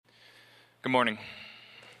Good morning.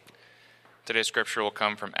 Today's scripture will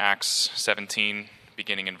come from Acts 17,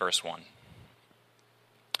 beginning in verse 1.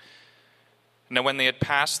 Now when they had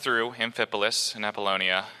passed through Amphipolis and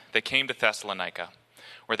Apollonia, they came to Thessalonica,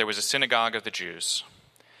 where there was a synagogue of the Jews.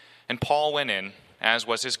 And Paul went in, as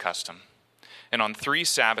was his custom, and on 3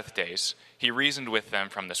 Sabbath days he reasoned with them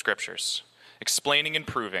from the Scriptures, explaining and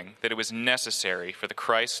proving that it was necessary for the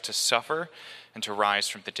Christ to suffer and to rise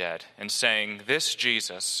from the dead, and saying, "This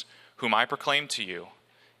Jesus, whom I proclaim to you,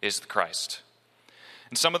 is the Christ."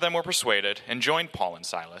 And some of them were persuaded and joined Paul and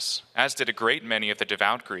Silas, as did a great many of the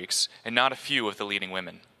devout Greeks and not a few of the leading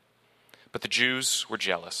women. But the Jews were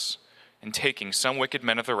jealous, and taking some wicked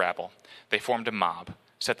men of the rabble, they formed a mob,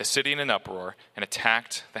 set the city in an uproar, and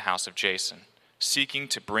attacked the house of Jason, seeking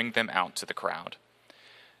to bring them out to the crowd.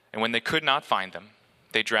 And when they could not find them,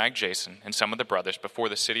 they dragged Jason and some of the brothers before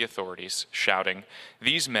the city authorities, shouting,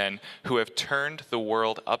 "These men who have turned the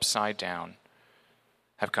world upside down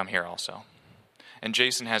have come here also. And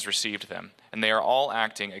Jason has received them, and they are all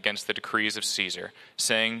acting against the decrees of Caesar,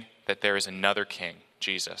 saying that there is another king,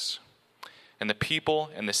 Jesus." And the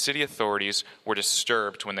people and the city authorities were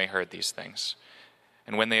disturbed when they heard these things.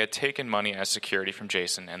 And when they had taken money as security from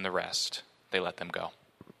Jason and the rest, they let them go.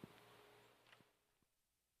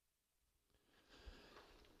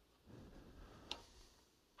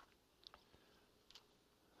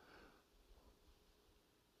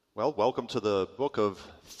 Well, welcome to the book of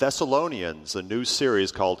Thessalonians, a new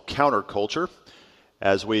series called Counterculture.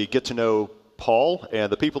 As we get to know Paul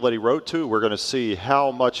and the people that he wrote to, we're going to see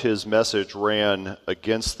how much his message ran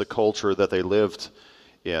against the culture that they lived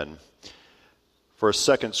in. For a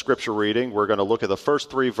second scripture reading, we're going to look at the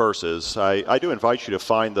first 3 verses. I do invite you to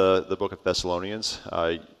find the book of Thessalonians.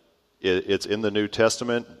 It's in the New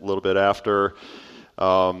Testament, a little bit after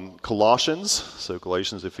Colossians, so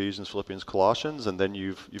Galatians, Ephesians, Philippians, Colossians, and then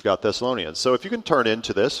you've got Thessalonians. So if you can turn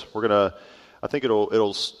into this, I think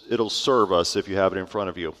it'll serve us if you have it in front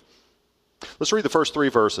of you. Let's read the first 3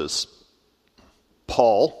 verses.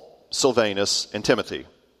 Paul, Silvanus, and Timothy,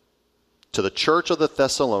 to the church of the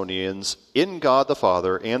Thessalonians, in God the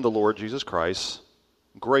Father and the Lord Jesus Christ,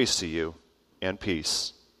 grace to you and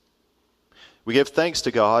peace. We give thanks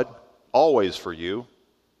to God always for you,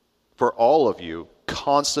 for all of you,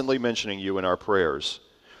 constantly mentioning you in our prayers,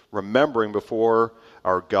 remembering before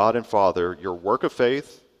our God and Father your work of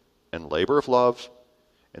faith and labor of love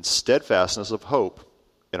and steadfastness of hope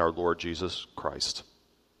in our Lord Jesus Christ.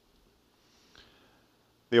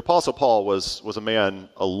 The Apostle Paul was a man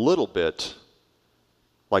a little bit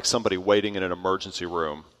like somebody waiting in an emergency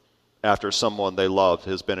room after someone they loved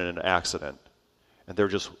has been in an accident, and they're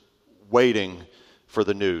just waiting for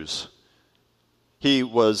the news. He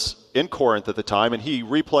was in Corinth at the time, and he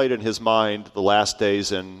replayed in his mind the last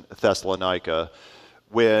days in Thessalonica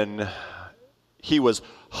when he was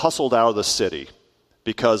hustled out of the city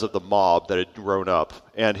because of the mob that had grown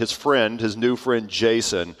up. And his new friend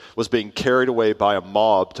Jason, was being carried away by a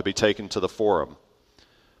mob to be taken to the forum.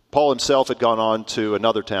 Paul himself had gone on to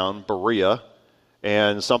another town, Berea,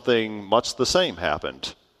 and something much the same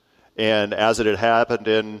happened. And as it had happened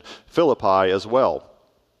in Philippi as well.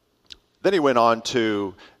 Then he went on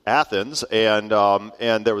to Athens, and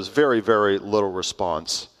there was very, very little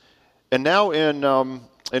response. And now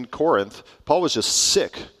in Corinth, Paul was just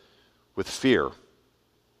sick with fear.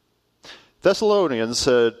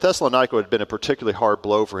 Thessalonica had been a particularly hard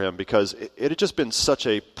blow for him because it had just been such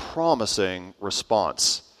a promising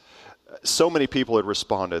response. So many people had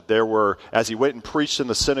responded. There were, as he went and preached in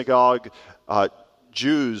the synagogue,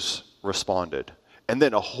 Jews responded. And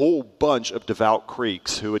then a whole bunch of devout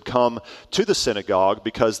Greeks who had come to the synagogue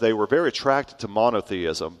because they were very attracted to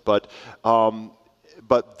monotheism. But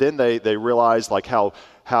then they realized like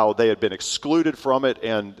how they had been excluded from it,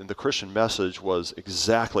 and the Christian message was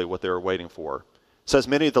exactly what they were waiting for. It says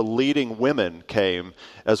many of the leading women came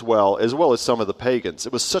as well as some of the pagans.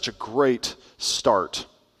 It was such a great start.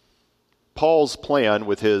 Paul's plan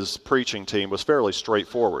with his preaching team was fairly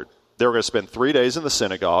straightforward. They were going to spend 3 days in the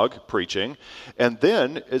synagogue preaching, and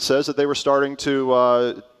then it says that they were starting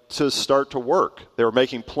to start to work. They were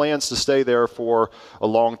making plans to stay there for a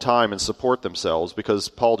long time and support themselves because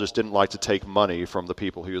Paul just didn't like to take money from the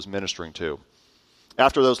people he was ministering to.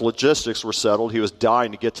 After those logistics were settled, he was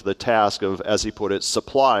dying to get to the task of, as he put it,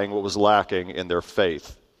 supplying what was lacking in their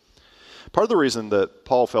faith. Part of the reason that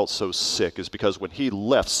Paul felt so sick is because when he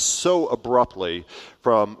left so abruptly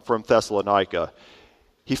from Thessalonica,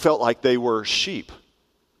 he felt like they were sheep,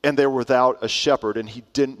 and they were without a shepherd, and he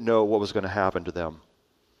didn't know what was going to happen to them.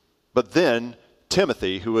 But then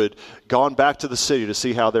Timothy, who had gone back to the city to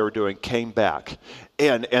see how they were doing, came back.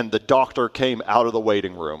 And the doctor came out of the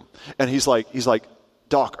waiting room. And he's like,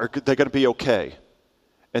 Doc, are they going to be okay?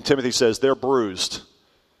 And Timothy says, they're bruised,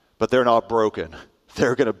 but they're not broken.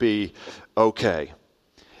 They're going to be okay.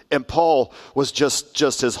 And Paul was just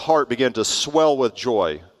his heart began to swell with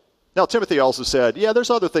joy. Now, Timothy also said, yeah, there's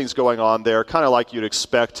other things going on there, kind of like you'd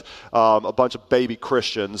expect a bunch of baby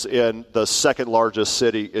Christians in the second largest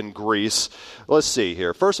city in Greece. Let's see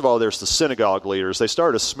here. First of all, there's the synagogue leaders. They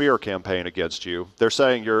started a smear campaign against you. They're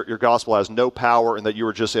saying your gospel has no power and that you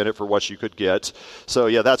were just in it for what you could get. So,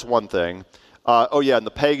 yeah, that's one thing. And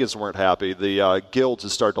the pagans weren't happy. The guilds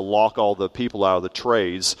had started to lock all the people out of the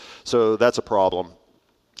trades, so that's a problem.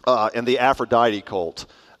 And the Aphrodite cult.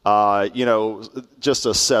 Just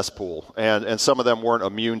a cesspool. And some of them weren't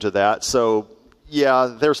immune to that. So,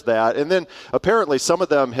 yeah, there's that. And then apparently some of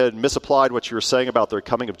them had misapplied what you were saying about their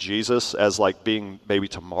coming of Jesus as like being maybe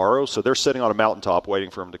tomorrow. So they're sitting on a mountaintop waiting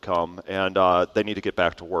for him to come, and they need to get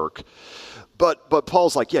back to work. But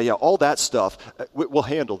Paul's like, yeah, all that stuff, we'll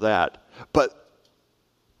handle that. But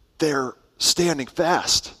they're standing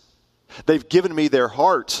fast. They've given me their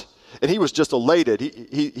heart. And he was just elated.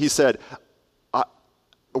 He said,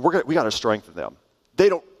 we got to strengthen them. They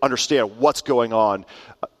don't understand what's going on.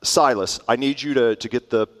 Silas, I need you to get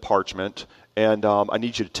the parchment, and I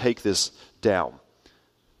need you to take this down.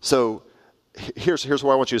 So here's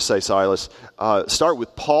what I want you to say, Silas. Start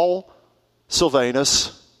with Paul,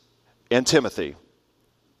 Silvanus, and Timothy.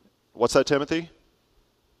 What's that, Timothy?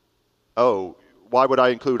 Oh, why would I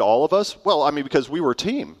include all of us? Well, I mean, because we were a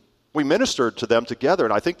team. We ministered to them together,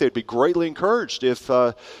 and I think they'd be greatly encouraged if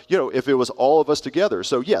it was all of us together.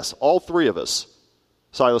 So yes, all three of us.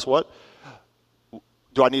 Silas, what?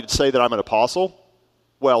 Do I need to say that I'm an apostle?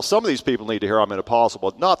 Well, some of these people need to hear I'm an apostle,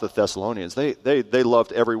 but not the Thessalonians. They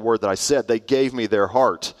loved every word that I said. They gave me their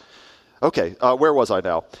heart. Okay, where was I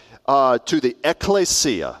now? To the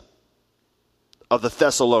ecclesia of the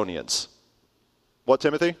Thessalonians. What,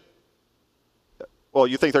 Timothy? Well,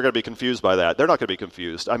 you think they're going to be confused by that. They're not going to be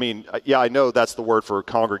confused. I mean, yeah, I know that's the word for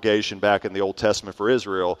congregation back in the Old Testament for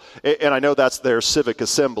Israel. And I know that's their civic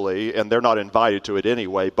assembly, and they're not invited to it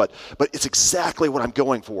anyway. But it's exactly what I'm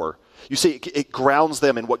going for. You see, it grounds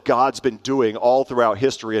them in what God's been doing all throughout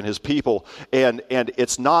history and his people. And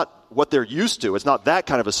it's not what they're used to. It's not that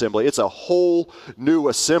kind of assembly. It's a whole new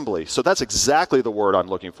assembly. So that's exactly the word I'm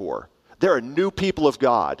looking for. They're a new people of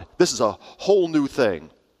God. This is a whole new thing.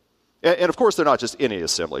 And of course, they're not just any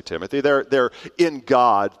assembly, Timothy. They're in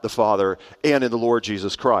God the Father and in the Lord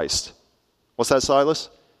Jesus Christ. What's that, Silas?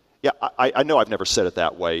 Yeah, I know I've never said it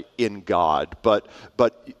that way, in God. But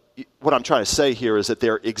what I'm trying to say here is that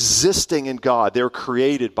they're existing in God. They're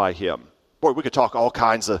created by him. Boy, we could talk all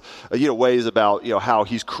kinds of ways about how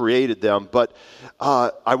he's created them. But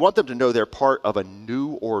I want them to know they're part of a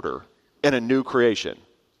new order and a new creation.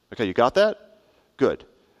 Okay, you got that? Good.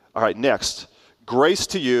 All right, next. Grace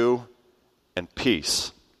to you and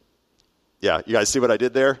peace. Yeah, you guys see what I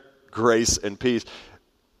did there? Grace and peace.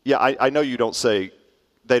 Yeah, I know they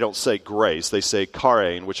don't say grace. They say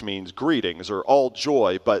chairein, which means greetings or all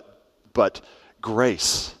joy, but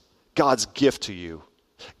grace. God's gift to you.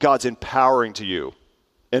 God's empowering to you.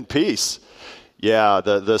 And peace. Yeah,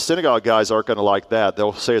 the synagogue guys aren't going to like that.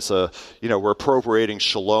 They'll say we're appropriating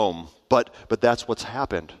shalom. But that's what's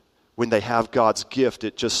happened. When they have God's gift,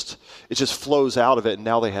 it just flows out of it, and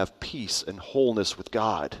now they have peace and wholeness with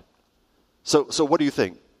God. So what do you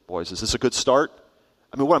think, boys? Is this a good start?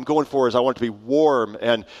 I mean, what I'm going for is I want it to be warm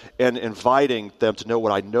and inviting them to know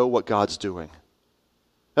what God's doing.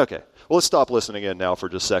 Okay, well, let's stop listening in now for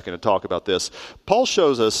just a second and talk about this. Paul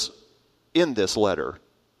shows us in this letter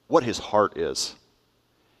what his heart is.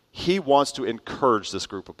 He wants to encourage this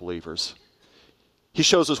group of believers. He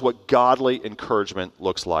shows us what godly encouragement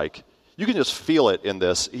looks like. You can just feel it in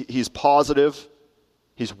this. He's positive.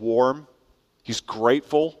 He's warm. He's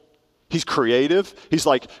grateful. He's creative. He's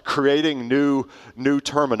like creating new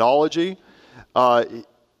terminology.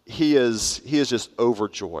 He is just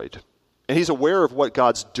overjoyed. And he's aware of what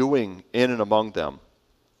God's doing in and among them.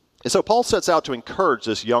 And so Paul sets out to encourage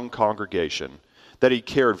this young congregation that he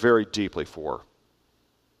cared very deeply for.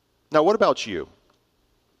 Now, what about you?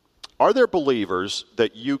 Are there believers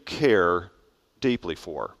that you care deeply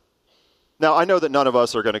for? Now, I know that none of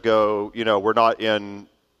us are going to go, we're not in,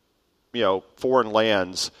 foreign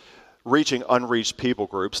lands reaching unreached people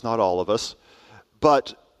groups, not all of us.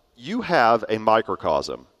 But you have a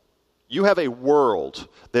microcosm. You have a world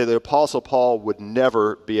that the Apostle Paul would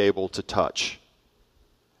never be able to touch.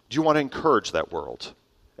 Do you want to encourage that world?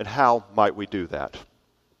 And how might we do that?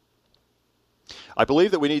 I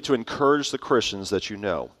believe that we need to encourage the Christians that you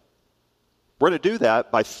know. We're going to do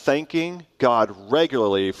that by thanking God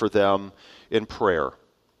regularly for them in prayer.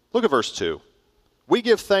 Look at verse 2. We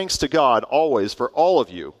give thanks to God always for all of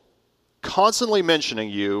you, constantly mentioning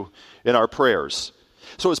you in our prayers.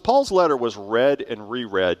 So as Paul's letter was read and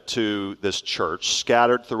reread to this church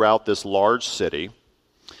scattered throughout this large city,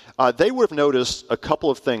 they would have noticed a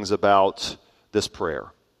couple of things about this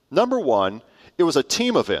prayer. Number one, it was a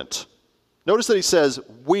team event. Notice that he says,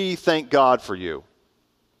 we thank God for you,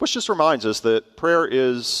 which just reminds us that prayer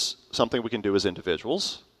is something we can do as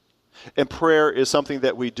individuals, and prayer is something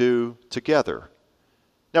that we do together.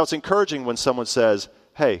 Now, it's encouraging when someone says,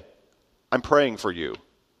 hey, I'm praying for you.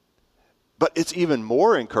 But it's even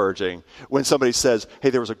more encouraging when somebody says, hey,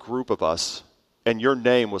 there was a group of us, and your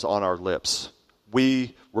name was on our lips.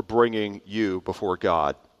 We were bringing you before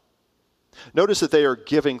God. Notice that they are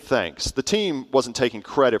giving thanks. The team wasn't taking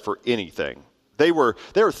credit for anything. They were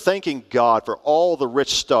thanking God for all the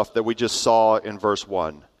rich stuff that we just saw in verse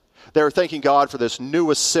 1. They were thanking God for this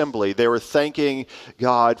new assembly. They were thanking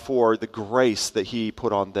God for the grace that he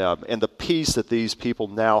put on them and the peace that these people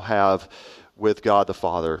now have with God the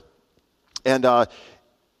Father. And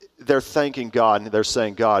they're thanking God, and they're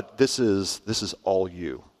saying, God, this is all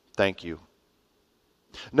you. Thank you.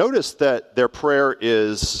 Notice that their prayer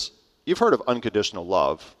is, you've heard of unconditional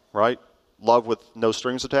love, right? Love with no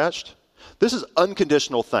strings attached. This is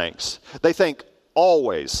unconditional thanks. They thank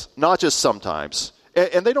always, not just sometimes.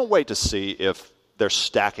 And they don't wait to see if they're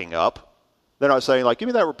stacking up. They're not saying, like, give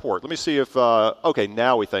me that report. Let me see if, okay,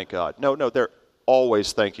 now we thank God. No, they're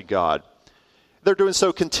always thanking God. They're doing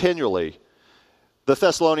so continually. The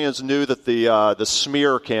Thessalonians knew that the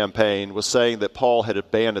smear campaign was saying that Paul had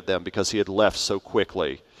abandoned them because he had left so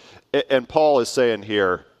quickly. And Paul is saying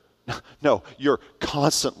here, no, you're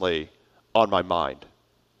constantly on my mind.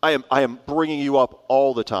 I am bringing you up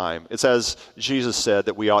all the time. It's as Jesus said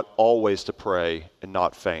that we ought always to pray and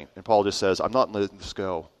not faint. And Paul just says, I'm not letting this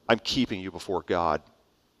go. I'm keeping you before God.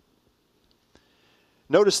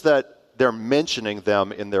 Notice that they're mentioning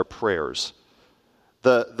them in their prayers.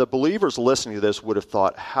 The believers listening to this would have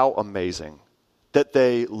thought, how amazing that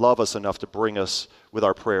they love us enough to bring us with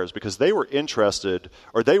our prayers, because they were interested,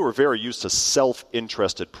 or they were very used to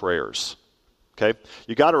self-interested prayers. Okay?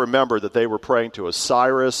 You got to remember that they were praying to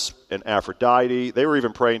Osiris and Aphrodite. They were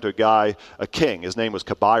even praying to a king. His name was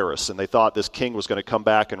Cabirus, and they thought this king was going to come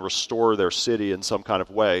back and restore their city in some kind of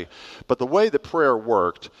way. But the way the prayer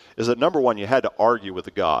worked is that, number one, you had to argue with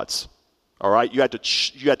the gods. All right? You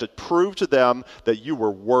had to prove to them that you were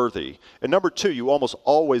worthy. And number two, you almost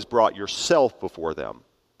always brought yourself before them.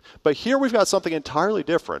 But here we've got something entirely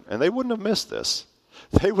different, and they wouldn't have missed this.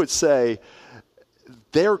 They would say,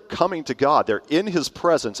 they're coming to God. They're in his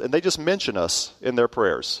presence, and they just mention us in their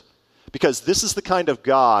prayers. Because this is the kind of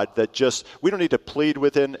God that we don't need to plead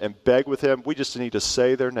with him and beg with him. We just need to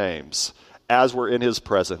say their names as we're in his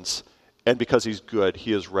presence. And because he's good,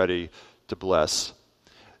 he is ready to bless.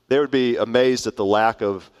 They would be amazed at the lack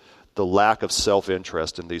of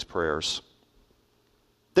self-interest in these prayers.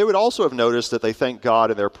 They would also have noticed that they thank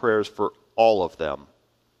God in their prayers for all of them.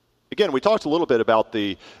 Again, we talked a little bit about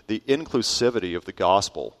the inclusivity of the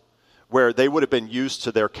gospel, where they would have been used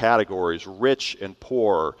to their categories, rich and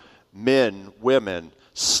poor, men, women,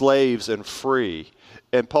 slaves and free.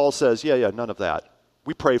 And Paul says, yeah, none of that.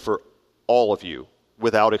 We pray for all of you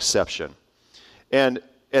without exception. And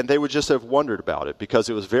they would just have wondered about it, because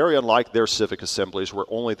it was very unlike their civic assemblies where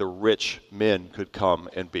only the rich men could come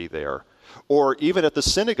and be there. Or even at the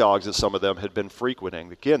synagogues that some of them had been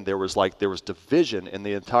frequenting. Again, there was division in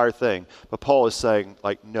the entire thing. But Paul is saying,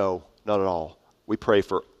 no, not at all. We pray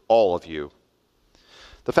for all of you.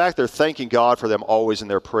 The fact they're thanking God for them always in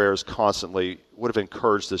their prayers constantly would have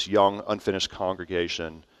encouraged this young, unfinished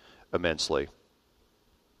congregation immensely.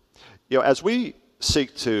 As we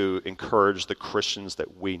seek to encourage the Christians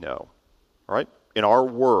that we know, right, in our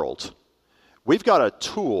world, we've got a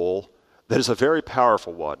tool that is a very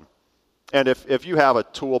powerful one. And if you have a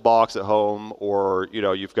toolbox at home, or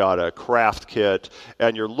you've got a craft kit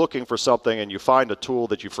and you're looking for something and you find a tool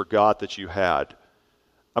that you forgot that you had,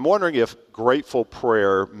 I'm wondering if grateful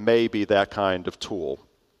prayer may be that kind of tool.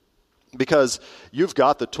 Because you've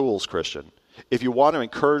got the tools, Christian. If you want to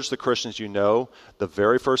encourage the Christians you know, the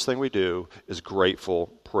very first thing we do is grateful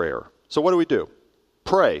prayer. So what do?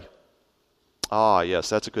 Pray. Ah, yes,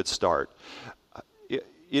 that's a good start.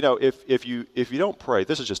 If you don't pray,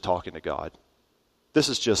 this is just talking to God. This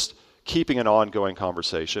is just keeping an ongoing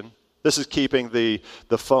conversation. This is keeping the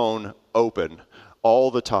phone open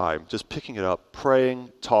all the time, just picking it up,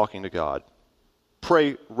 praying, talking to God.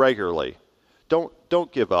 Pray regularly.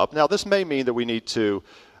 Don't give up. Now, this may mean that we need to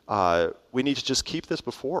just keep this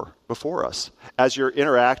before us. As you're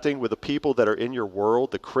interacting with the people that are in your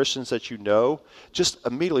world, the Christians that you know, just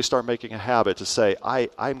immediately start making a habit to say,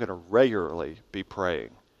 I'm going to regularly be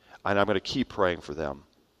praying, and I'm going to keep praying for them.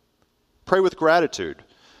 Pray with gratitude.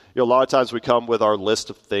 A lot of times we come with our list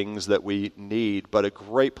of things that we need, but a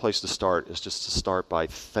great place to start is just to start by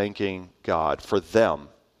thanking God for them.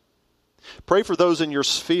 Pray for those in your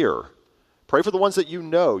sphere. Pray for the ones that you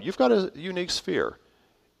know. You've got a unique sphere.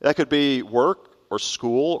 That could be work or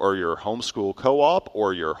school or your homeschool co-op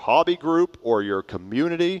or your hobby group or your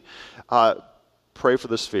community. Pray for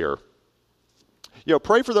the sphere.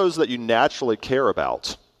 Pray for those that you naturally care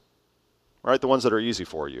about, right? The ones that are easy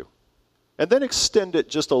for you. And then extend it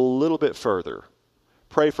just a little bit further.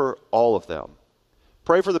 Pray for all of them.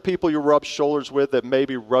 Pray for the people you rub shoulders with that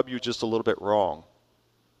maybe rub you just a little bit wrong.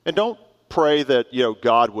 And don't pray that,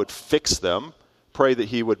 God would fix them. Pray that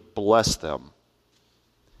he would bless them.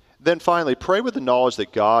 Then finally, pray with the knowledge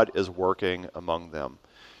that God is working among them.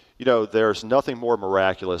 There's nothing more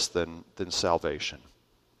miraculous than salvation.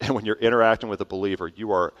 And when you're interacting with a believer,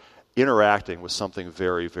 you are interacting with something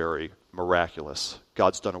very, very miraculous.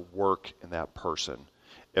 God's done a work in that person,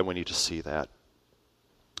 and we need to see that.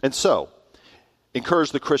 And so,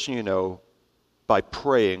 encourage the Christian you know by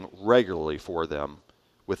praying regularly for them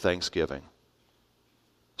with thanksgiving.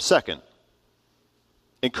 Second,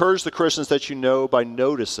 encourage the Christians that you know by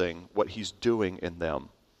noticing what he's doing in them.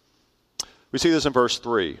 We see this in verse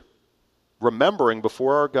 3. Remembering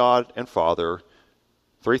before our God and Father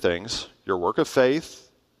 3 things: your work of faith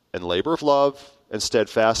and labor of love and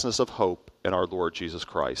steadfastness of hope in our Lord Jesus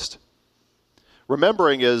Christ.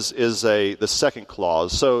 Remembering is the second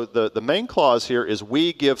clause. So the main clause here is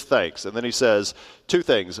we give thanks. And then he says 2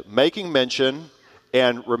 things: making mention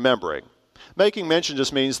and remembering. Making mention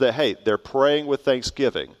just means that, hey, they're praying with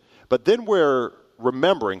thanksgiving. But then we're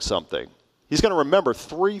remembering something. He's going to remember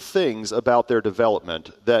 3 things about their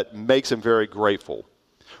development that makes him very grateful.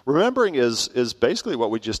 Remembering is basically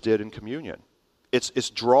what we just did in communion. It's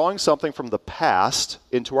drawing something from the past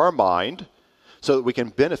into our mind so that we can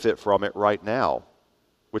benefit from it right now,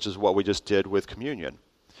 which is what we just did with communion.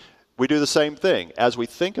 We do the same thing. As we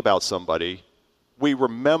think about somebody, we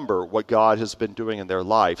remember what God has been doing in their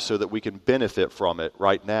life so that we can benefit from it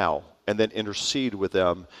right now and then intercede with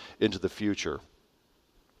them into the future.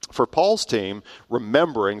 For Paul's team,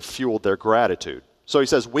 remembering fueled their gratitude. So he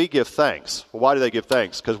says, we give thanks. Well, why do they give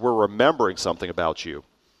thanks? Because we're remembering something about you.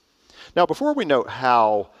 Now, before we note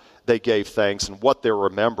how they gave thanks and what they're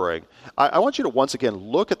remembering, I want you to once again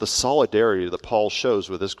look at the solidarity that Paul shows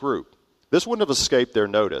with this group. This wouldn't have escaped their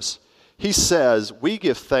notice. He says, we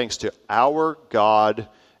give thanks to our God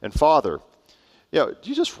and Father. Do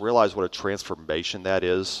you just realize what a transformation that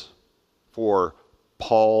is for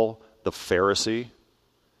Paul the Pharisee?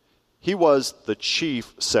 He was the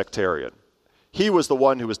chief sectarian. He was the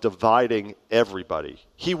one who was dividing everybody.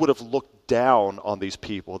 He would have looked down on these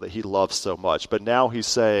people that he loves so much. But now he's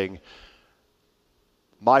saying,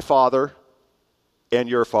 my Father and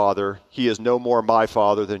your Father, he is no more my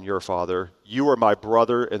Father than your Father. You are my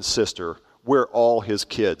brother and sister. We're all his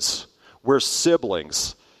kids. We're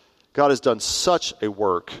siblings. God has done such a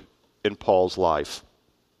work in Paul's life,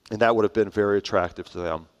 and that would have been very attractive to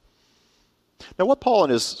them. Now, what Paul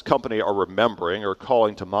and his company are remembering or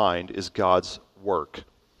calling to mind is God's work.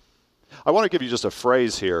 I want to give you just a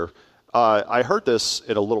phrase here. I heard this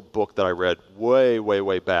in a little book that I read way, way,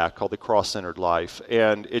 way back called The Cross-Centered Life,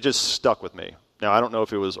 and it just stuck with me. Now, I don't know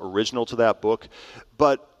if it was original to that book,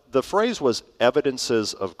 but the phrase was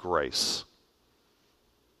evidences of grace.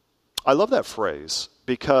 I love that phrase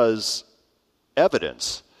because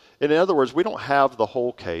evidence, and in other words, we don't have the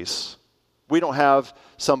whole case. We don't have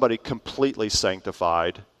somebody completely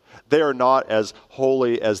sanctified. They are not as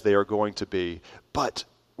holy as they are going to be, but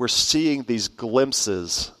we're seeing these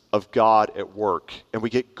glimpses of God at work, and we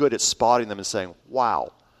get good at spotting them and saying,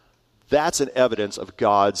 wow, that's an evidence of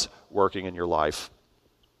God's working in your life.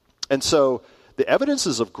 And so the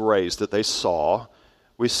evidences of grace that they saw,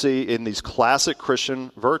 we see in these classic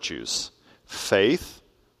Christian virtues: faith,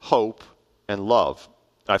 hope, and love.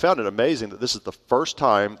 I found it amazing that this is the first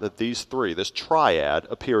time that these 3, this triad,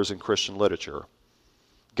 appears in Christian literature.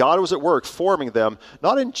 God was at work forming them,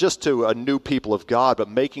 not in just to a new people of God, but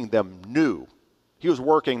making them new. He was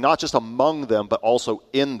working not just among them, but also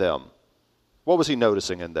in them. What was he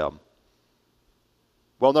noticing in them?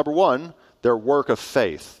 Well, number 1, their work of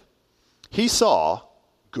faith. He saw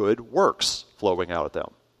good works flowing out of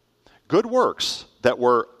them. Good works that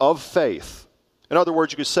were of faith. In other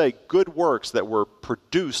words, you could say good works that were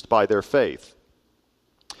produced by their faith.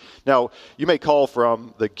 Now, you may call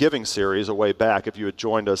from the giving series a way back if you had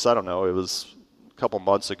joined us, I don't know, it was a couple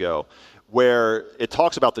months ago, where it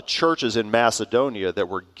talks about the churches in Macedonia that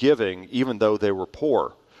were giving even though they were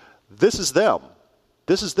poor. This is them.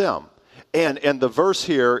 This is them. And the verse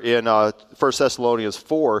here in 1 Thessalonians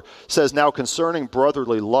 4 says, "Now concerning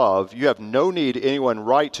brotherly love, you have no need anyone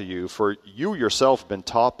write to you, for you yourself have been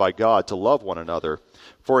taught by God to love one another.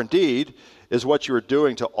 For indeed is what you are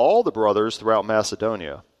doing to all the brothers throughout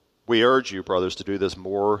Macedonia. We urge you, brothers, to do this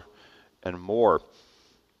more and more."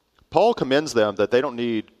 Paul commends them that they don't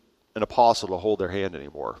need an apostle to hold their hand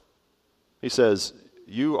anymore. He says,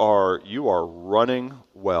 you are running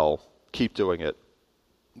well. Keep doing it.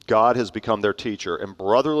 God has become their teacher, and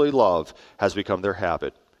brotherly love has become their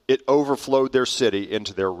habit. It overflowed their city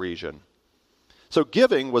into their region. So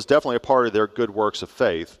giving was definitely a part of their good works of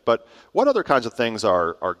faith, but what other kinds of things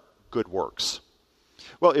are good works?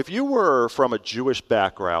 Well, if you were from a Jewish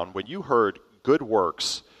background, when you heard good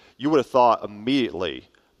works, you would have thought immediately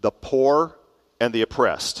the poor and the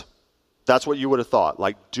oppressed. That's what you would have thought,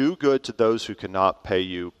 like do good to those who cannot pay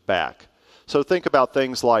you back. So think about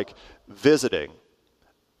things like visiting,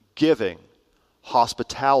 giving,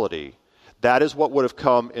 hospitality. That is what would have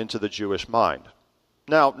come into the Jewish mind.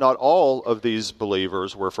 Now, not all of these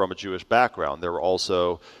believers were from a Jewish background. There were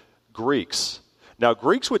also Greeks. Now,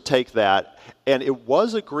 Greeks would take that, and it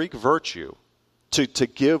was a Greek virtue to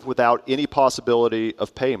give without any possibility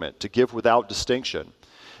of payment, to give without distinction.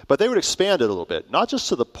 But they would expand it a little bit, not just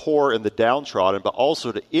to the poor and the downtrodden, but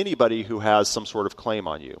also to anybody who has some sort of claim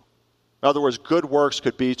on you. In other words, good works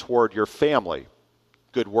could be toward your family.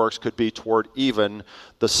 Good works could be toward even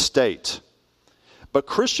the state. But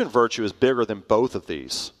Christian virtue is bigger than both of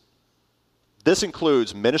these. This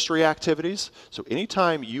includes ministry activities. So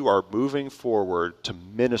anytime you are moving forward to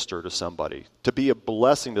minister to somebody, to be a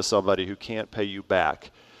blessing to somebody who can't pay you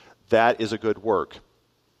back, that is a good work.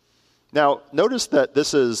 Now, notice that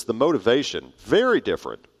this is the motivation. Very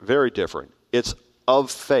different, very different. It's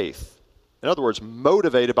of faith. In other words,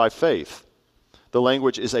 motivated by faith. The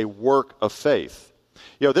language is a work of faith.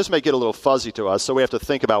 You know, this may get a little fuzzy to us, so we have to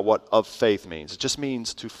think about what of faith means. It just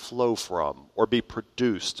means to flow from or be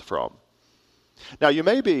produced from. Now, you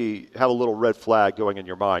may have a little red flag going in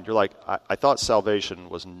your mind. You're like, I thought salvation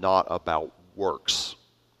was not about works.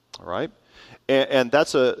 All right? And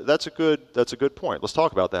that's a good point. Let's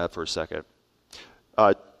talk about that for a second.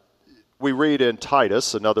 We read in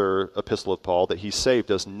Titus, another epistle of Paul, that he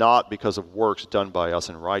saved us not because of works done by us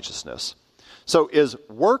in righteousness. So is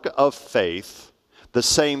work of faith the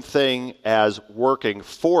same thing as working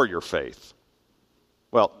for your faith?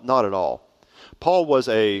 Well, not at all. Paul was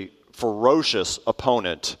a ferocious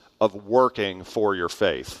opponent of working for your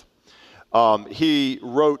faith. He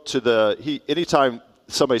wrote anytime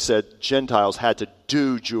somebody said Gentiles had to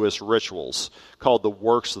do Jewish rituals called the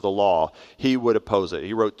works of the law, he would oppose it.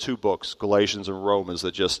 He wrote 2 books, Galatians and Romans,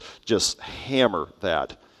 that just hammer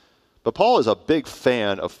that. But Paul is a big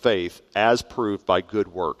fan of faith as proved by good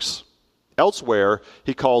works. Elsewhere,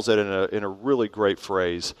 he calls it in a really great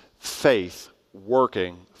phrase, faith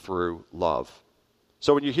working through love.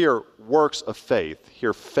 So when you hear works of faith,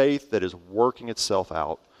 hear faith that is working itself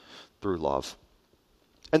out through love.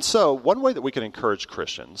 And so one way that we can encourage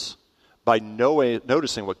Christians by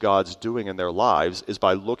noticing what God's doing in their lives is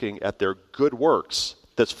by looking at their good works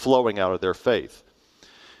that's flowing out of their faith.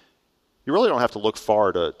 You really don't have to look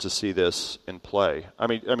far to see this in play. I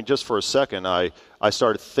mean, just for a second, I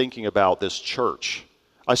started thinking about this church.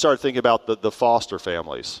 I started thinking about the foster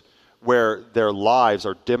families, where their lives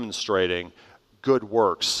are demonstrating good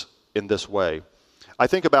works in this way. I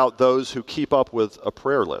think about those who keep up with a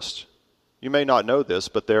prayer list. You may not know this,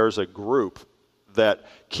 but there's a group that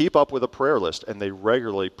keep up with a prayer list, and they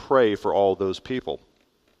regularly pray for all those people.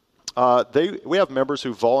 We have members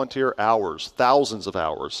who volunteer hours, thousands of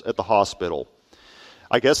hours, at the hospital.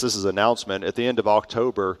 I guess this is an announcement. At the end of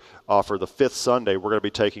October, for the 5th Sunday, we're going to be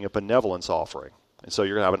taking a benevolence offering. And so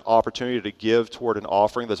you're going to have an opportunity to give toward an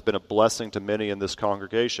offering that's been a blessing to many in this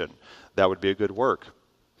congregation. That would be a good work.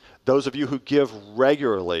 Those of you who give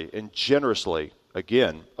regularly and generously,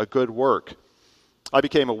 again, a good work. I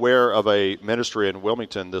became aware of a ministry in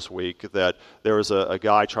Wilmington this week that there was a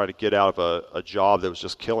guy trying to get out of a job that was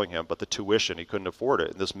just killing him, but the tuition, he couldn't afford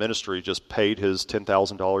it. And this ministry just paid his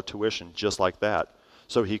 $10,000 tuition just like that,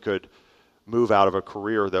 so he could move out of a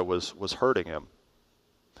career that was hurting him.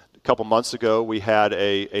 A couple months ago, we had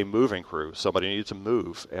a moving crew. Somebody needed to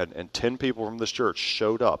move, and 10 people from this church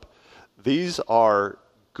showed up. These are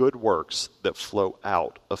good works that flow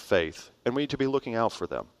out of faith, and we need to be looking out for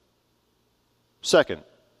them. Second,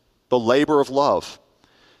 the labor of love.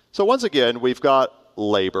 So once again, we've got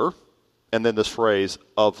labor, and then this phrase,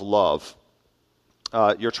 of love.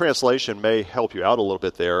 Your translation may help you out a little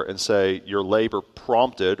bit there and say your labor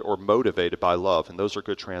prompted or motivated by love, and those are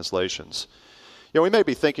good translations. We may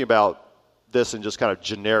be thinking about this in just kind of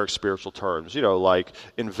generic spiritual terms, like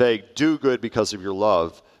in vague, do good because of your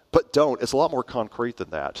love, but don't. It's a lot more concrete than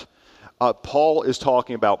that. Paul is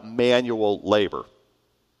talking about manual labor,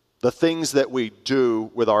 the things that we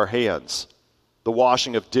do with our hands, the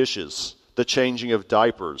washing of dishes, the changing of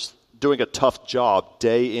diapers, doing a tough job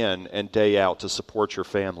day in and day out to support your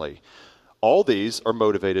family. All these are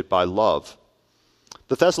motivated by love.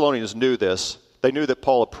 The Thessalonians knew this. They knew that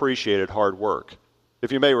Paul appreciated hard work.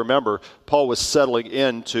 If you may remember, Paul was settling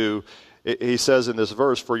into, he says in this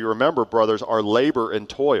verse, "For you remember, brothers, our labor and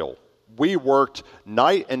toil. We worked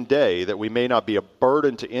night and day that we may not be a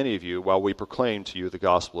burden to any of you while we proclaim to you the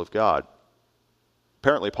gospel of God."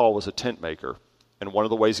 Apparently, Paul was a tent maker. And one of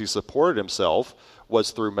the ways he supported himself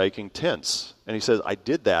was through making tents. And he says, I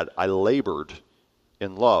did that. I labored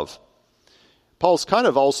in love. Paul's kind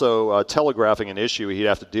of also telegraphing an issue he'd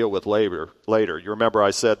have to deal with later. You remember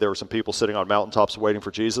I said there were some people sitting on mountaintops waiting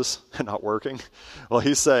for Jesus and not working? Well,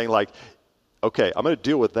 he's saying okay, I'm going to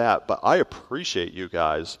deal with that, but I appreciate you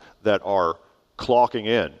guys that are clocking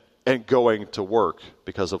in and going to work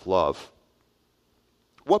because of love.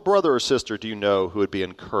 What brother or sister do you know who would be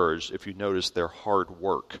encouraged if you noticed their hard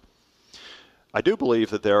work? I do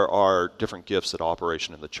believe that there are different gifts at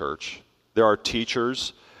operation in the church. There are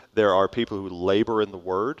teachers, there are people who labor in the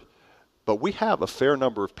word, but we have a fair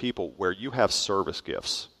number of people where you have service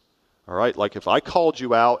gifts. All right? Like if I called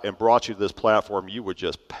you out and brought you to this platform, you would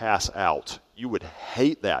just pass out. You would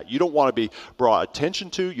hate that. You don't want to be brought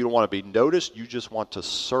attention to. You don't want to be noticed. You just want to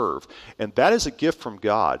serve. And that is a gift from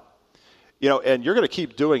God. And you're going to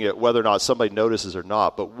keep doing it whether or not somebody notices or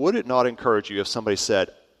not. But would it not encourage you if somebody said,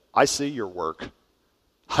 I see your work.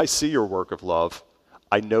 I see your work of love.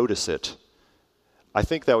 I notice it. I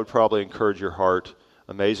think that would probably encourage your heart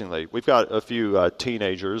amazingly. We've got a few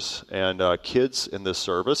teenagers and kids in this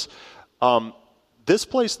service.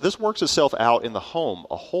 This works itself out in the home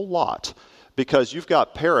a whole lot because you've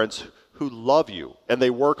got parents who love you and they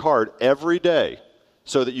work hard every day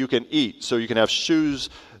so that you can eat, so you can have shoes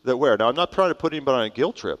that wear. Now, I'm not trying to put anybody on a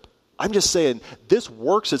guilt trip. I'm just saying this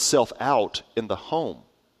works itself out in the home.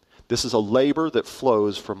 This is a labor that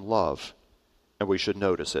flows from love, and we should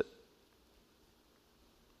notice it.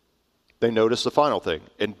 They notice the final thing,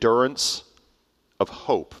 endurance of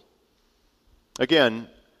hope. Again,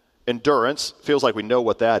 endurance feels like we know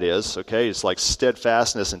what that is, okay? It's like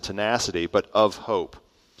steadfastness and tenacity, but of hope.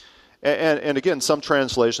 And again, some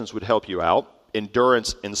translations would help you out.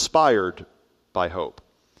 Endurance inspired by hope.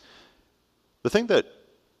 The thing that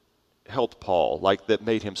helped Paul, that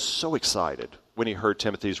made him so excited when he heard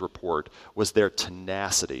Timothy's report, was their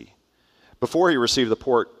tenacity. Before he received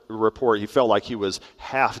the report, he felt like he was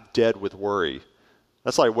half dead with worry.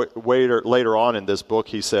 That's like later on in this book,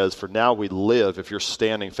 he says, "For now we live if you're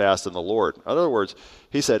standing fast in the Lord." In other words,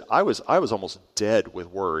 he said, I was almost dead with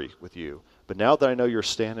worry with you. But now that I know you're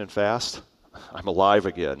standing fast, I'm alive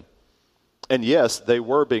again. And yes, they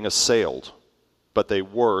were being assailed, but they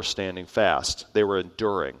were standing fast. They were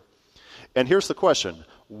enduring. And here's the question.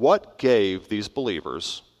 What gave these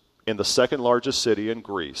believers in the second largest city in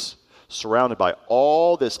Greece, surrounded by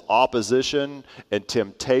all this opposition and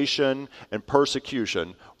temptation and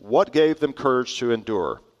persecution, what gave them courage to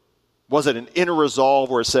endure? Was it an inner resolve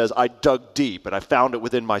where it says, I dug deep and I found it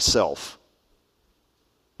within myself?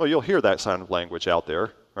 Well, you'll hear that kind of language out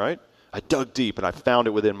there, right? I dug deep and I found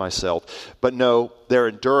it within myself. But no, their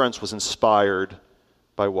endurance was inspired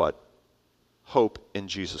by what? Hope in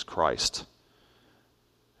Jesus Christ.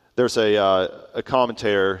 There's a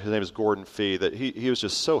commentator, his name is Gordon Fee, that he was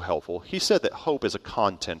just so helpful. He said that hope is a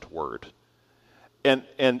content word. And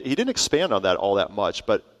he didn't expand on that all that much,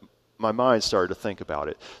 but my mind started to think about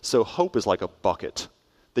it. So hope is like a bucket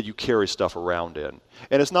that you carry stuff around in.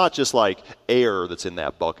 And it's not just like air that's in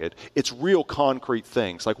that bucket. It's real concrete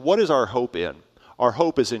things. Like, what is our hope in? Our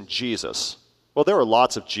hope is in Jesus. Well, there were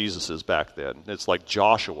lots of Jesuses back then. It's like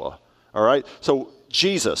Joshua, all right? So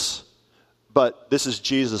Jesus, but this is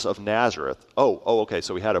Jesus of Nazareth. Oh, okay,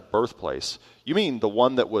 so he had a birthplace. You mean the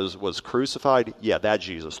one that was crucified? Yeah, that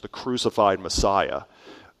Jesus, the crucified Messiah.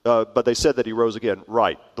 But they said that he rose again.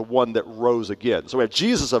 Right, the one that rose again. So we have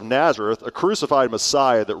Jesus of Nazareth, a crucified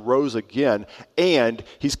Messiah that rose again, and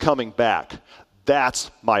he's coming back. That's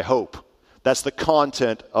my hope. That's the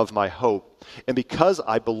content of my hope. And because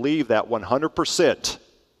I believe that 100%,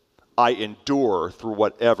 I endure through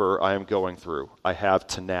whatever I am going through. I have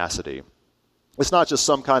tenacity. It's not just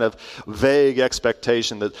some kind of vague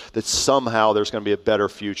expectation that somehow there's going to be a better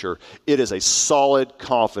future. It is a solid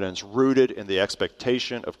confidence rooted in the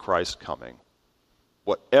expectation of Christ's coming.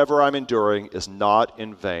 Whatever I'm enduring is not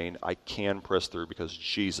in vain. I can press through because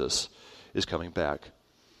Jesus is coming back.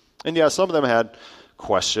 And yeah, some of them had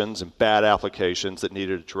questions and bad applications that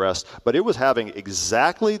needed addressed, but it was having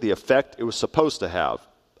exactly the effect it was supposed to have.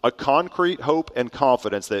 A concrete hope and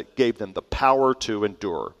confidence that gave them the power to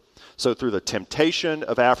endure. So through the temptation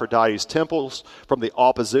of Aphrodite's temples, from the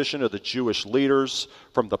opposition of the Jewish leaders,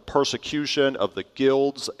 from the persecution of the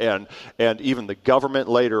guilds and even the government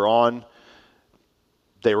later on,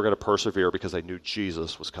 they were going to persevere because they knew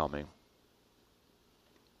Jesus was coming.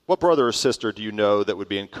 What brother or sister do you know that would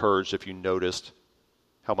be encouraged if you noticed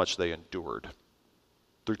how much they endured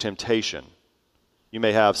through temptation? You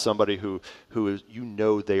may have somebody who is, you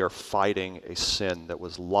know they are fighting a sin that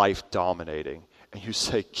was life-dominating, and you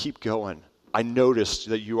say, keep going. I noticed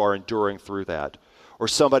that you are enduring through that. Or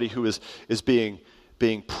somebody who is being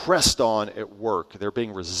pressed on at work. They're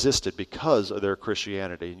being resisted because of their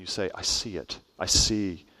Christianity, and you say, I see it. I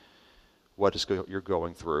see what you're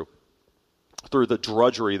going through the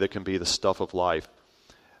drudgery that can be the stuff of life.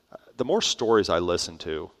 The more stories I listen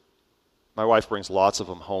to, my wife brings lots of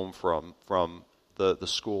them home from the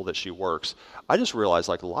school that she works. I just realize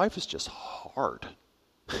life is just hard.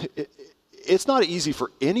 It's not easy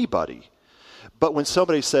for anybody. But when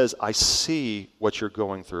somebody says, I see what you're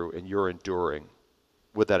going through and you're enduring,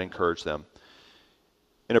 would that encourage them?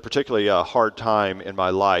 In a particularly hard time in my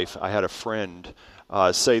life, I had a friend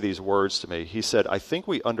say these words to me. He said, I think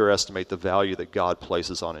we underestimate the value that God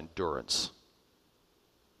places on endurance.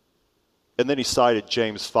 And then he cited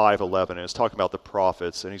James 5:11, and it's talking about the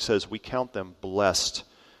prophets, and he says, we count them blessed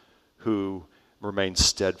who remain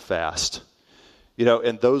steadfast.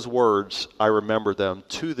 And those words, I remember them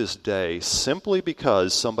to this day simply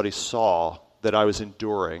because somebody saw that I was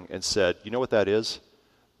enduring and said, you know what that is?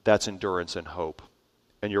 That's endurance and hope.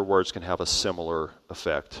 And your words can have a similar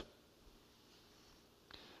effect.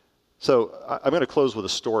 So I'm going to close with a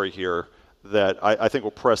story here that I think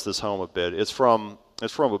will press this home a bit. It's from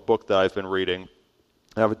a book that I've been reading,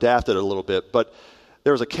 and I've adapted it a little bit. But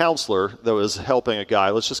there was a counselor that was helping a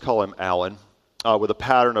guy, let's just call him Alan, with a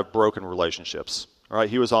pattern of broken relationships. All right,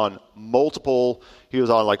 he was on multiple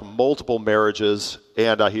marriages,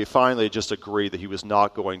 and he finally just agreed that he was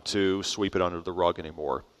not going to sweep it under the rug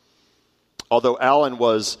anymore. Although Alan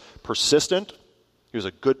was persistent, he was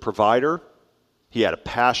a good provider, he had a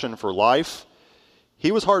passion for life,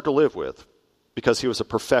 he was hard to live with because he was a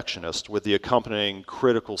perfectionist with the accompanying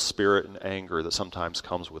critical spirit and anger that sometimes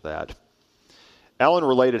comes with that. Alan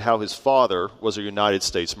related how his father was a United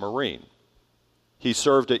States Marine. He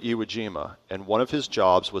served at Iwo Jima, and one of his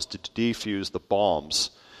jobs was to defuse the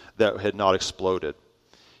bombs that had not exploded.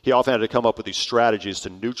 He often had to come up with these strategies to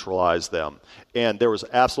neutralize them, and there was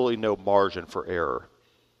absolutely no margin for error.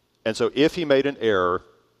 And so if he made an error,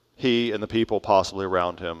 he and the people possibly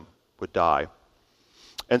around him would die.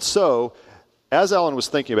 And so, as Alan was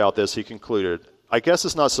thinking about this, he concluded, I guess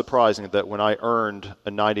it's not surprising that when I earned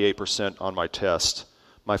a 98% on my test,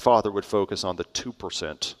 my father would focus on the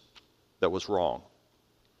 2% that was wrong.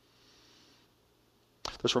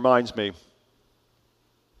 This reminds me,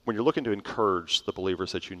 when you're looking to encourage the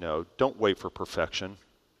believers that you know, don't wait for perfection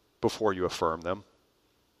before you affirm them.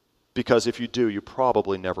 Because if you do, you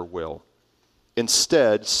probably never will.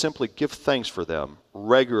 Instead, simply give thanks for them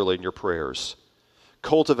regularly in your prayers.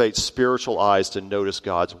 Cultivate spiritual eyes to notice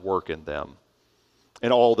God's work in them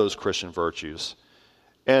and all those Christian virtues.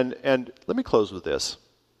 And let me close with this.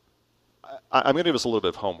 I'm going to give us a little bit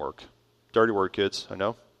of homework. Dirty word, kids, I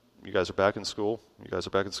know. You guys are back in school.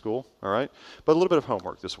 All right? But a little bit of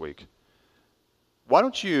homework this week. Why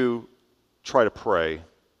don't you try to pray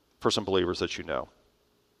for some believers that you know?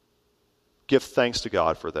 Give thanks to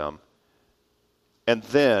God for them. And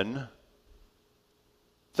then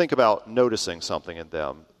think about noticing something in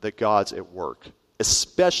them that God's at work,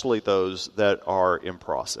 especially those that are in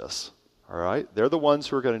process. All right? They're the ones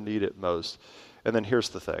who are going to need it most. And then here's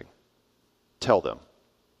the thing. Tell them.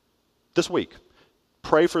 This week,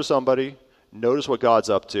 pray for somebody, notice what God's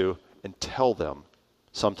up to, and tell them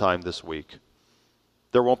sometime this week.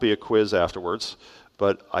 There won't be a quiz afterwards,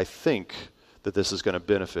 but I think that this is going to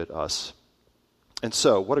benefit us. And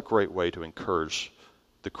so, what a great way to encourage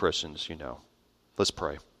the Christians you know. Let's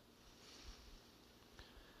pray.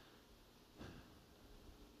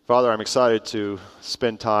 Father, I'm excited to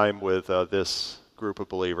spend time with this group of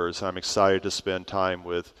believers. I'm excited to spend time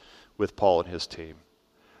with Paul and his team.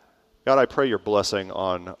 God, I pray your blessing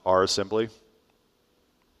on our assembly.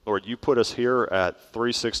 Lord, you put us here at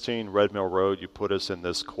 316 Red Mill Road. You put us in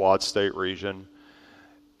this quad state region.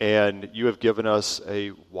 And you have given us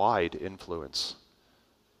a wide influence.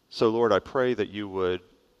 So, Lord, I pray that you would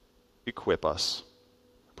equip us.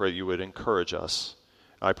 I pray that you would encourage us.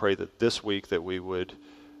 I pray that this week that we would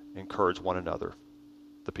encourage one another,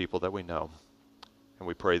 the people that we know. And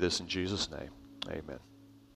we pray this in Jesus' name. Amen.